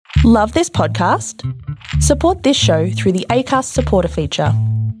Love this podcast? Support this show through the Acast supporter feature.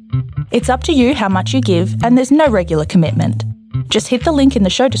 It's up to you how much you give, and there's no regular commitment. Just hit the link in the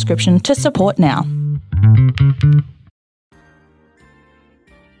show description to support now.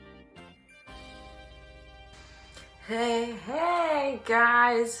 Hey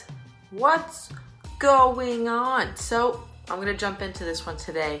guys, what's going on? So I'm gonna jump into this one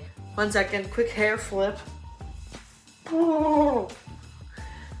today. 1 second, quick hair flip.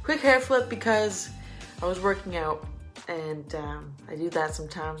 Quick hair flip because I was working out, and I do that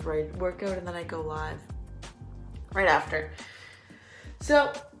sometimes where I work out and then I go live right after.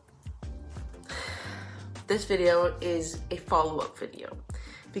 So this video is a follow-up video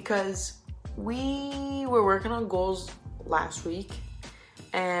because we were working on goals last week,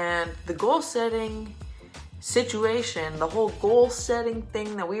 and the goal setting situation, the whole goal setting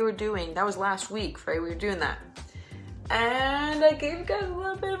thing that we were doing, that was last week, right? We were doing that. And I gave you guys a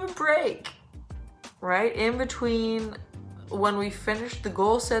little bit of a break, right? In between when we finished the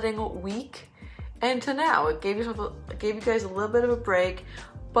goal setting week and to now. It gave you guys a little bit of a break,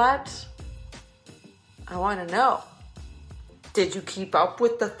 but I want to know, did you keep up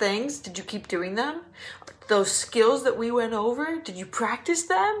with the things? Did you keep doing them? Those skills that we went over, did you practice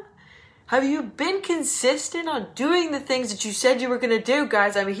them? Have you been consistent on doing the things that you said you were going to do?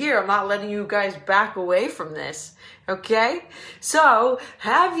 Guys, I'm here. I'm not letting you guys back away from this. Okay? So,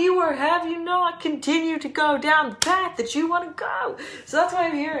 have you or have you not continued to go down the path that you want to go? So that's why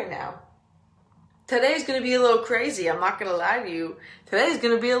I'm here right now. Today's going to be a little crazy. I'm not going to lie to you. Today's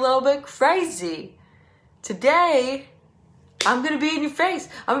going to be a little bit crazy. Today, I'm going to be in your face.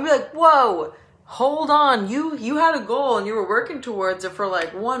 I'm going to be like, whoa, hold on. You had a goal and you were working towards it for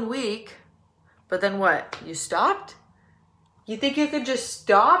like 1 week. But then what? You stopped? You think you could just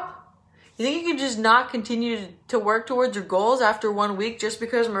stop? You think you could just not continue to work towards your goals after 1 week just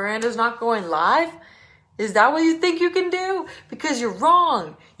because Miranda's not going live? Is that what you think you can do? Because you're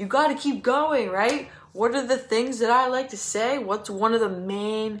wrong. You got to keep going, right? What are the things that I like to say? What's one of the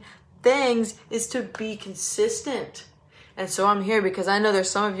main things is to be consistent. And so I'm here because I know there's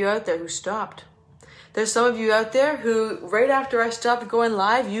some of you out there who stopped. There's some of you out there who, right after I stopped going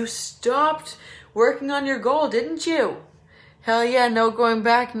live, you stopped working on your goal, didn't you? Hell yeah, no going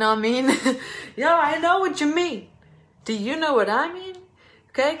back, no I mean. Yeah, I know what you mean. Do you know what I mean?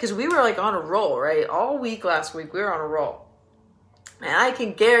 Okay, because we were like on a roll, right? All week last week, we were on a roll. And I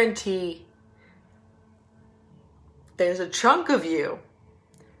can guarantee there's a chunk of you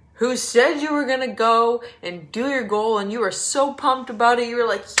who said you were going to go and do your goal, and you were so pumped about it. You were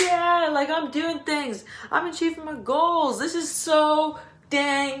like, yeah, like I'm doing things. I'm achieving my goals. This is so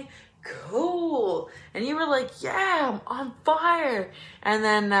dang cool. And you were like, yeah, I'm on fire. And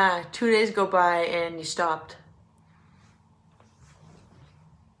then 2 days go by and you stopped.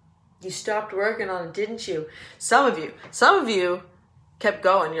 You stopped working on it, didn't you? Some of you kept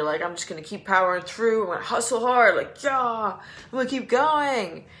going. You're like, I'm just going to keep powering through. I'm going to hustle hard. Like, yeah, I'm going to keep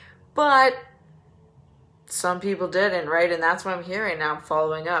going. But some people didn't, right? And that's why I'm here right now,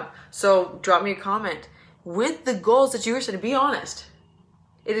 following up. So drop me a comment. With the goals that you were setting, be honest.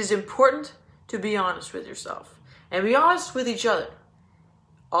 It is important to be honest with yourself and be honest with each other.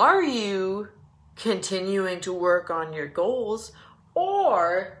 Are you continuing to work on your goals,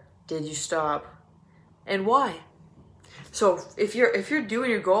 or did you stop? And why? So if you're doing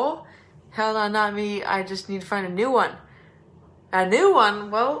your goal, hell no, not me. I just need to find a new one. A new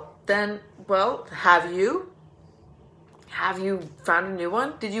one? Well, have you found a new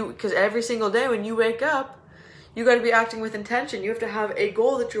one? Did you? Because every single day when you wake up, you got to be acting with intention. You have to have a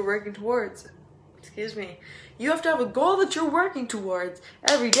goal that you're working towards. Excuse me. You have to have a goal that you're working towards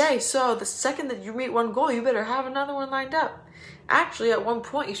every day. So the second that you meet one goal, you better have another one lined up. Actually, at one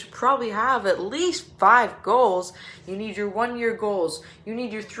point, you should probably have at least 5 goals. You need your 1-year goals. You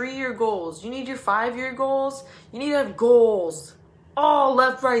need your 3-year goals. You need your 5-year goals. You need to have goals. All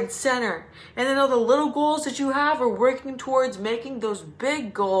left, right, and center. And then all the little goals that you have are working towards making those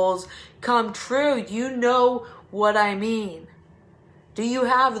big goals come true. You know what I mean. Do you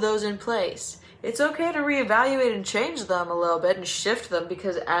have those in place? It's okay to reevaluate and change them a little bit and shift them,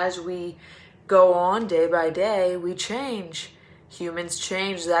 because as we go on day by day, we change. Humans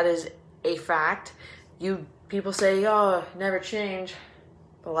change. That is a fact. People say, oh, never change.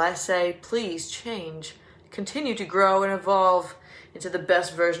 Well, I say, please change. Continue to grow and evolve into the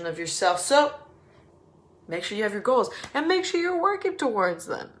best version of yourself. So make sure you have your goals and make sure you're working towards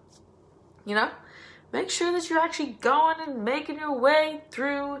them. You know, make sure that you're actually going and making your way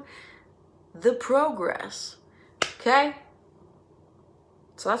through the progress. Okay?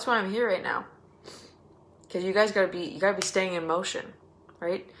 So that's why I'm here right now. Because you gotta be staying in motion.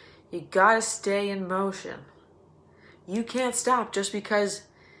 right? You gotta stay in motion. You can't stop just because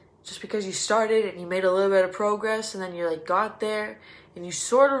you started and you made a little bit of progress and then you like got there and you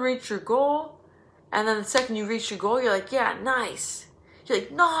sort of reached your goal. And then the second you reach your goal, you're like, yeah, nice. You're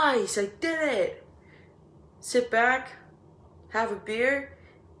like, nice, I did it. Sit back, have a beer.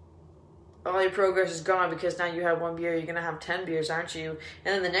 All your progress is gone because now you have one beer. You're going to have 10 beers, aren't you?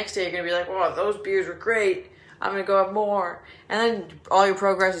 And then the next day you're going to be like, oh, those beers were great. I'm going to go have more. And then all your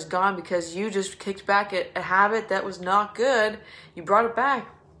progress is gone because you just kicked back at a habit that was not good. You brought it back.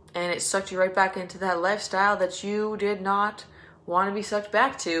 And it sucked you right back into that lifestyle that you did not want to be sucked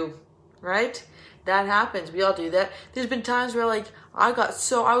back to, right? That happens. We all do that. There's been times where like I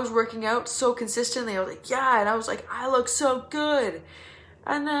was working out so consistently. I was like, yeah, and I was like, I look so good.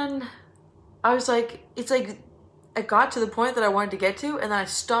 And then I was like, it's like I got to the point that I wanted to get to, and then I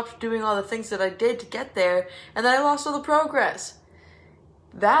stopped doing all the things that I did to get there, and then I lost all the progress.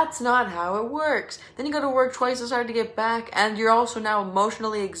 That's not how it works. Then you got to work twice as hard to get back, and you're also now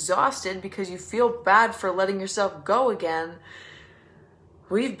emotionally exhausted because you feel bad for letting yourself go again.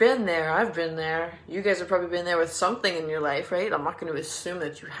 We've been there. I've been there. You guys have probably been there with something in your life, right? I'm not going to assume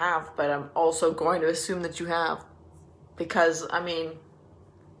that you have, but I'm also going to assume that you have. Because, I mean,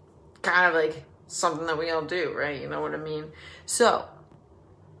 kind of like something that we all do, right? You know what I mean? So,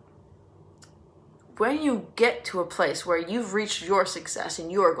 when you get to a place where you've reached your success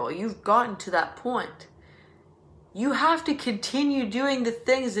and your goal, you've gotten to that point, you have to continue doing the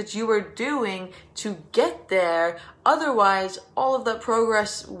things that you are doing to get there. Otherwise, all of that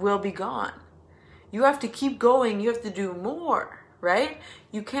progress will be gone. You have to keep going. You have to do more, right?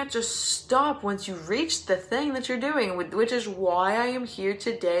 You can't just stop once you reach the thing that you're doing, which is why I am here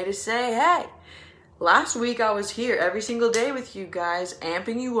today to say, hey, last week I was here every single day with you guys,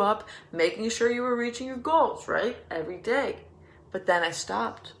 amping you up, making sure you were reaching your goals, right? Every day. But then I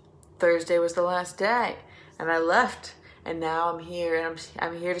stopped. Thursday was the last day, and I left. And now I'm here, and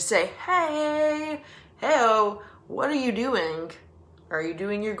I'm here to say, hey-o, what are you doing? Are you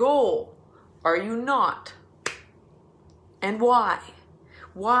doing your goal? Are you not? And why?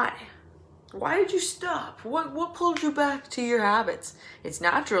 Why? Why did you stop? What pulled you back to your habits? It's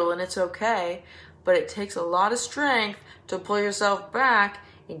natural and it's okay, but it takes a lot of strength to pull yourself back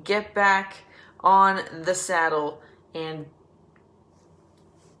and get back on the saddle and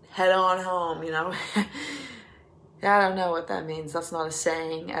head on home, you know? I don't know what that means. That's not a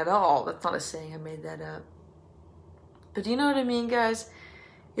saying at all. That's not a saying. I made that up. But do you know what I mean, guys?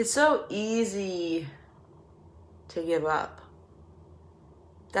 It's so easy to give up.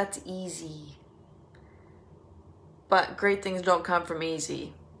 That's easy. But great things don't come from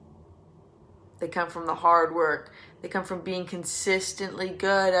easy. They come from the hard work. They come from being consistently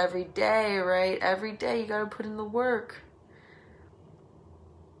good every day, right? Every day you gotta put in the work.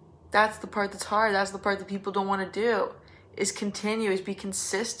 That's the part that's hard. That's the part that people don't want to do. Is continue, is be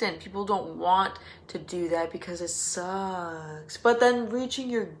consistent. People don't want to do that because it sucks. But then reaching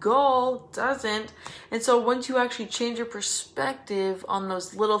your goal doesn't. And so once you actually change your perspective on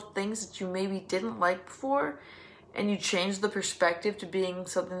those little things that you maybe didn't like before, and you change the perspective to being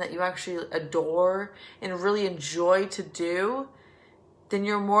something that you actually adore and really enjoy to do, then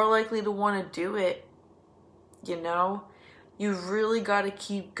you're more likely to want to do it. You know? You've really got to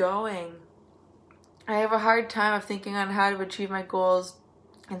keep going. I have a hard time of thinking on how to achieve my goals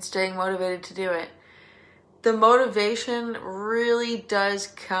and staying motivated to do it. The motivation really does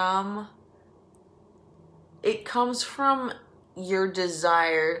come. It comes from your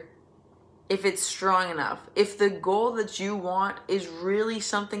desire, if it's strong enough. If the goal that you want is really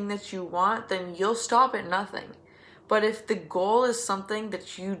something that you want, then you'll stop at nothing. But if the goal is something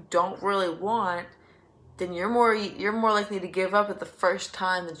that you don't really want, then you're more likely to give up at the first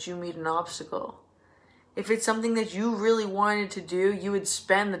time that you meet an obstacle. If it's something that you really wanted to do, you would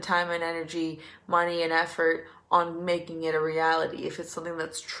spend the time and energy, money and effort on making it a reality. If it's something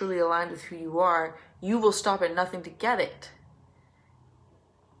that's truly aligned with who you are, you will stop at nothing to get it.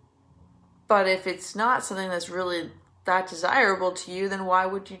 But if it's not something that's really that desirable to you, then why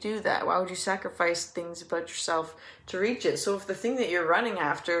would you do that? Why would you sacrifice things about yourself to reach it? So if the thing that you're running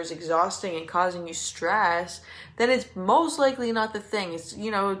after is exhausting and causing you stress, then it's most likely not the thing. It's, you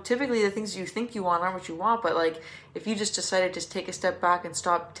know, typically the things you think you want aren't what you want, but like if you just decided to take a step back and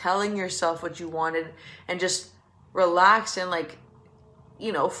stop telling yourself what you wanted and just relax and like,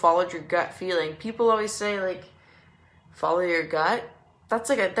 you know, followed your gut feeling. People always say like, follow your gut. That's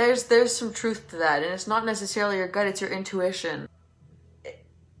like there's some truth to that, and it's not necessarily your gut, it's your intuition.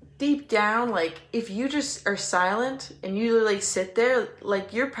 Deep down, like if you just are silent and you like sit there,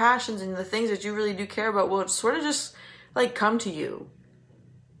 like your passions and the things that you really do care about will sort of just like come to you.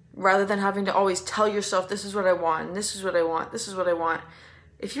 rather than having to always tell yourself, this is what I want, and this is what I want, this is what I want.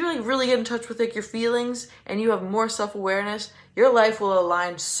 If you really get in touch with like your feelings and you have more self-awareness, your life will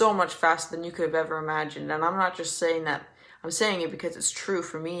align so much faster than you could have ever imagined. And I'm not just saying that, I'm saying it because it's true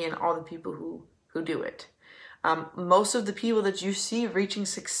for me and all the people who do it. Most of the people that you see reaching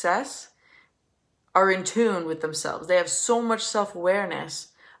success are in tune with themselves. They have so much self-awareness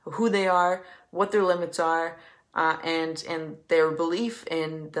of who they are, what their limits are, and their belief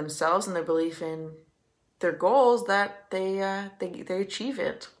in themselves and their belief in their goals, that they achieve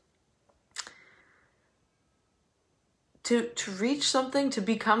it. To reach something, to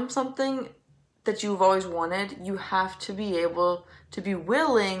become something that you've always wanted, you have to be able to be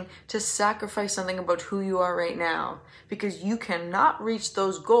willing to sacrifice something about who you are right now, because you cannot reach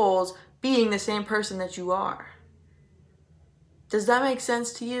those goals being the same person that you are. Does that make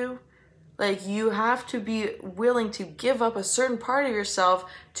sense to you? Like, you have to be willing to give up a certain part of yourself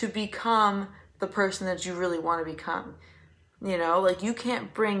to become the person that you really want to become. You know, like, you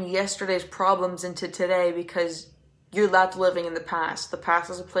can't bring yesterday's problems into today because you're left living in the past. The past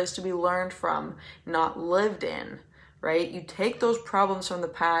is a place to be learned from, not lived in, right? You take those problems from the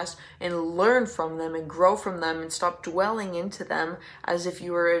past and learn from them and grow from them and stop dwelling into them as if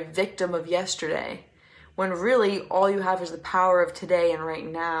you were a victim of yesterday. When really all you have is the power of today and right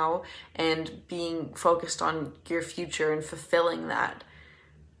now, and being focused on your future and fulfilling that.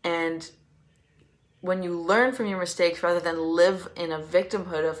 And when you learn from your mistakes rather than live in a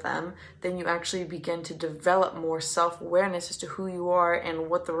victimhood of them, then you actually begin to develop more self-awareness as to who you are and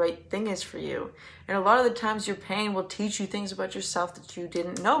what the right thing is for you. And a lot of the times your pain will teach you things about yourself that you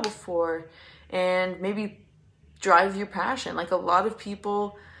didn't know before, and maybe drive your passion. Like, a lot of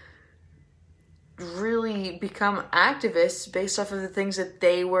people really become activists based off of the things that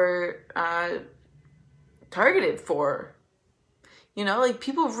they were targeted for. You know, like,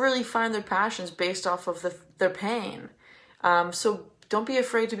 people really find their passions based off of their pain. So don't be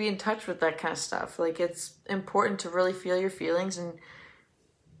afraid to be in touch with that kind of stuff. Like, it's important to really feel your feelings, and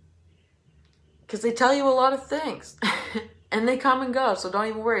because they tell you a lot of things and they come and go. So don't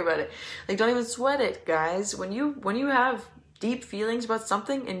even worry about it. Like, don't even sweat it, guys. When you have deep feelings about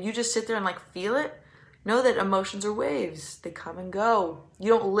something and you just sit there and like feel it, know that emotions are waves. They come and go. You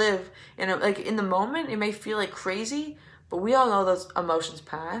don't live in in the moment. It may feel like crazy, but we all know those emotions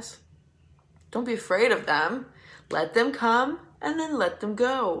pass. Don't be afraid of them. Let them come and then let them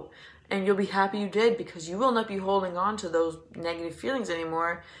go. And you'll be happy you did, because you will not be holding on to those negative feelings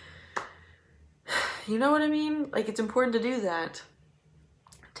anymore. You know what I mean? Like, it's important to do that.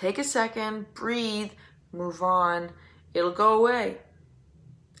 Take a second, breathe, move on. It'll go away.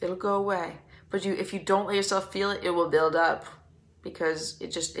 It'll go away. But if you don't let yourself feel it, it will build up, because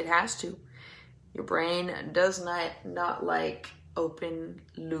it has to. Your brain does not like open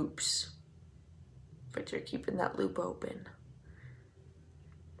loops, but you're keeping that loop open.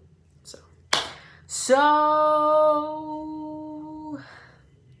 So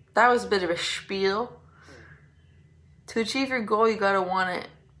that was a bit of a spiel. To achieve your goal, you gotta want it.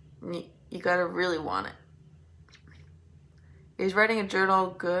 You gotta really want it. Is writing a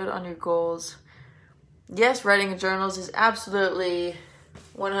journal good on your goals? Yes, writing a journal is absolutely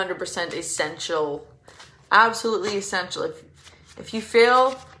 100% essential. Absolutely essential. If you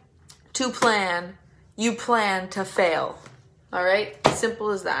fail to plan, you plan to fail. All right?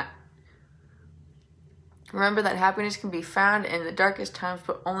 Simple as that. Remember that happiness can be found in the darkest times,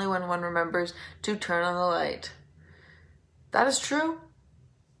 but only when one remembers to turn on the light. That is true.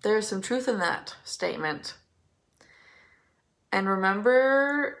 There is some truth in that statement. And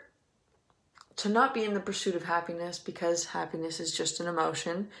remember to not be in the pursuit of happiness, because happiness is just an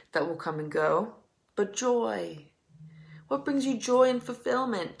emotion that will come and go. But joy. What brings you joy and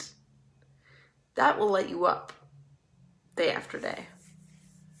fulfillment? That will light you up day after day.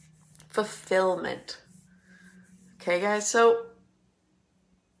 Fulfillment. Okay, guys, so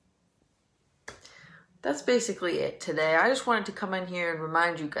that's basically it today. I just wanted to come in here and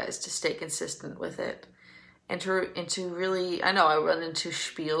remind you guys to stay consistent with it. And to really, I know I run into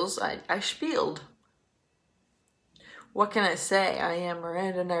spiels. I spieled. What can I say? I am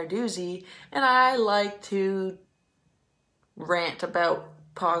Miranda Narduzzi, and I like to rant about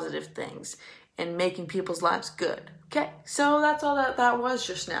positive things and making people's lives good. Okay, so that's all that was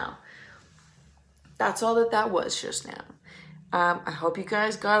just now. That's all that was just now. I hope you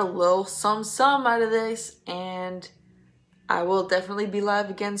guys got a little some out of this, and I will definitely be live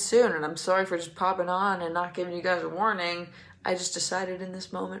again soon. And I'm sorry for just popping on and not giving you guys a warning. I just decided in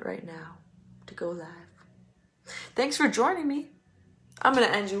this moment right now to go live. Thanks for joining me. I'm going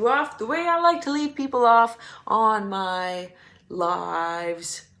to end you off the way I like to leave people off on my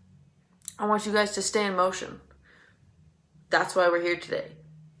lives. I want you guys to stay in motion. That's why we're here today.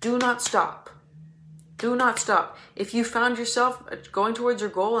 Do not stop. Do not stop. If you found yourself going towards your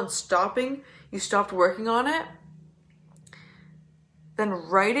goal and stopping, you stopped working on it, then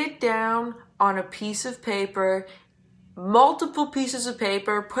write it down on a piece of paper, multiple pieces of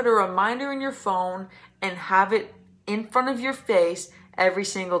paper, put a reminder in your phone, and have it in front of your face every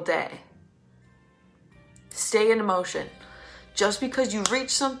single day. Stay in motion. Just because you reach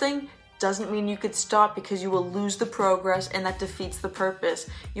something doesn't mean you could stop, because you will lose the progress and that defeats the purpose.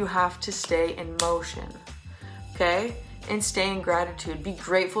 You have to stay in motion, okay? And stay in gratitude. Be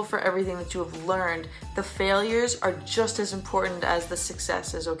grateful for everything that you have learned. The failures are just as important as the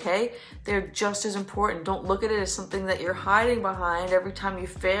successes, okay? They're just as important. Don't look at it as something that you're hiding behind. Every time you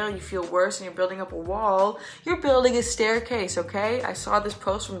fail, you feel worse and you're building up a wall. You're building a staircase, okay? I saw this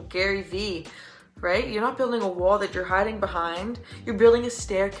post from Gary Vee. Right? You're not building a wall that you're hiding behind. You're building a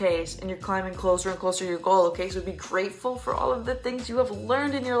staircase and you're climbing closer and closer to your goal, okay? So be grateful for all of the things you have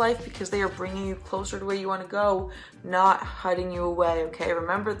learned in your life, because they are bringing you closer to where you want to go, not hiding you away, okay?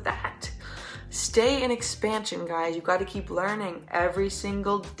 Remember that. Stay in expansion, guys. You got to keep learning. Every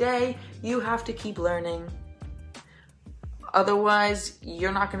single day, you have to keep learning. Otherwise,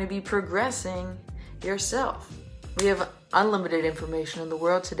 you're not going to be progressing yourself. We have unlimited information in the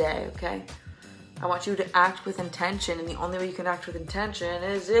world today, okay? I want you to act with intention, and the only way you can act with intention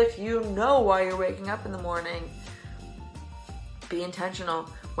is if you know why you're waking up in the morning. Be intentional.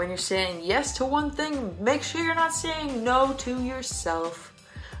 When you're saying yes to one thing, make sure you're not saying no to yourself,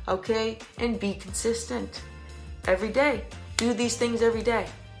 okay? And be consistent every day. Do these things every day.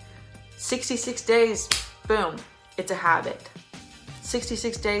 66 days, boom, it's a habit.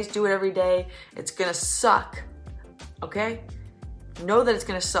 66 days, do it every day. It's gonna suck, okay? Know that it's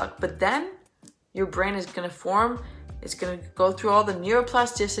gonna suck, but then your brain is going to form, it's going to go through all the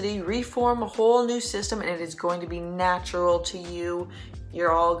neuroplasticity, reform a whole new system, and it is going to be natural to you.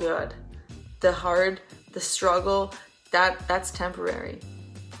 You're all good. The struggle, that's temporary.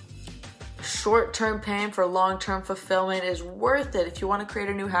 Short-term pain for long-term fulfillment is worth it. If you want to create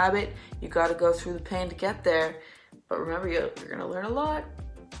a new habit, you got to go through the pain to get there. But remember, you're going to learn a lot.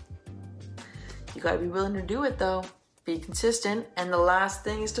 You got to be willing to do it, though. Be consistent. And the last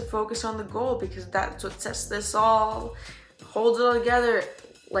thing is to focus on the goal, because that's what sets this all, holds it all together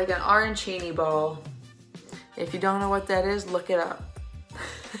like an arancini ball. If you don't know what that is, look it up.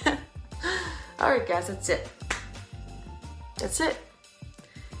 Alright guys, that's it. That's it.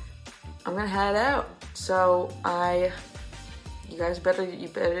 I'm gonna head out. So you guys better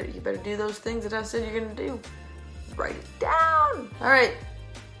do those things that I said you're gonna do. Write it down. Alright.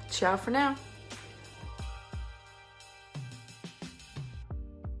 Ciao for now.